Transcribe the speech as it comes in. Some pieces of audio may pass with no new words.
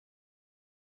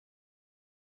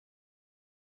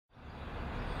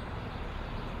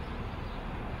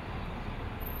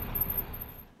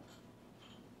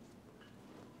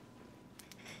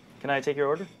Can I take your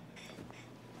order?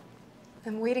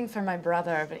 I'm waiting for my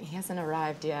brother, but he hasn't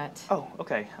arrived yet. Oh,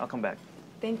 okay. I'll come back.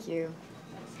 Thank you.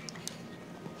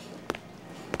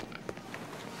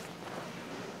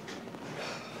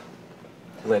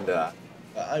 Linda,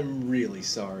 I'm really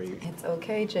sorry. It's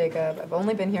okay, Jacob. I've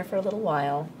only been here for a little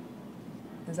while.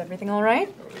 Is everything all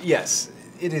right? Yes,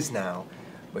 it is now,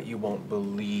 but you won't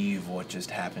believe what just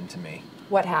happened to me.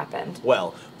 What happened?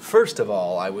 Well, first of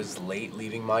all, I was late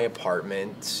leaving my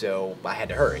apartment, so I had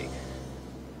to hurry.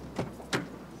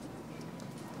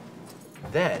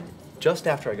 Then, just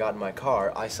after I got in my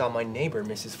car, I saw my neighbor,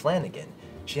 Mrs. Flanagan.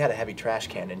 She had a heavy trash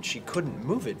can and she couldn't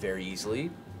move it very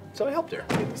easily, so I helped her.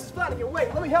 Hey, Mrs. Flanagan,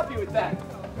 wait, let me help you with that.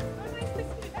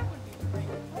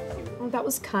 Well, that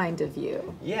was kind of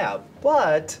you. Yeah,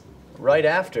 but right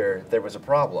after, there was a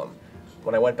problem.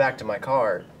 When I went back to my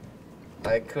car,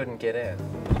 I couldn't get in.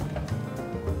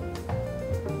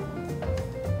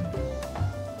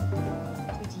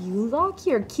 Did you lock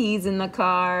your keys in the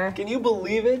car? Can you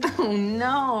believe it? Oh,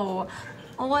 no.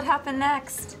 Well, what happened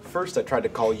next? First, I tried to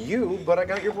call you, but I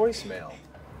got your voicemail.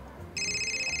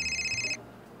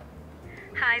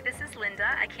 Hi, this is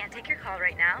Linda. I can't take your call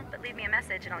right now, but leave me a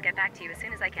message and I'll get back to you as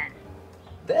soon as I can.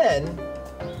 Then,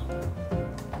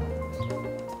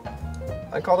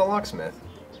 I called a locksmith.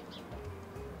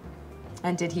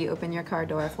 And did he open your car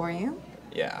door for you?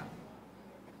 Yeah.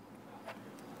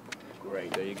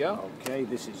 Great, there you go. Okay,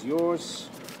 this is yours.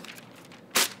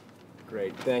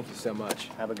 Great, thank you so much.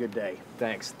 Have a good day.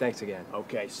 Thanks again.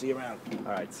 Okay, see you around.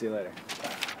 All right, see you later.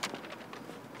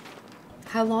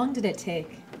 How long did it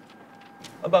take?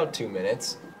 About 2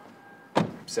 minutes.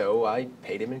 So I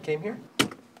paid him and came here.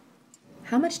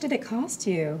 How much did it cost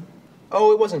you?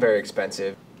 Oh, it wasn't very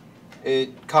expensive.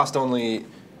 It cost only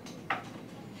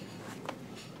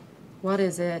What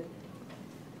is it?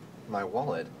 my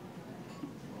wallet.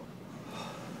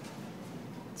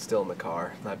 It's still in the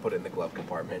car. I put it in the glove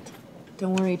compartment.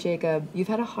 Don't worry, Jacob. You've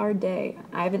had a hard day.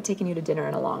 I haven't taken you to dinner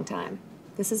in a long time.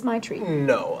 This is my treat.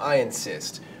 No, I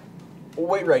insist.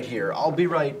 Wait right here. I'll be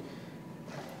right.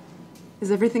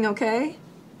 Is everything okay?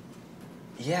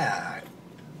 Yeah.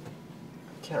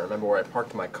 I can't remember where I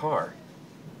parked my car.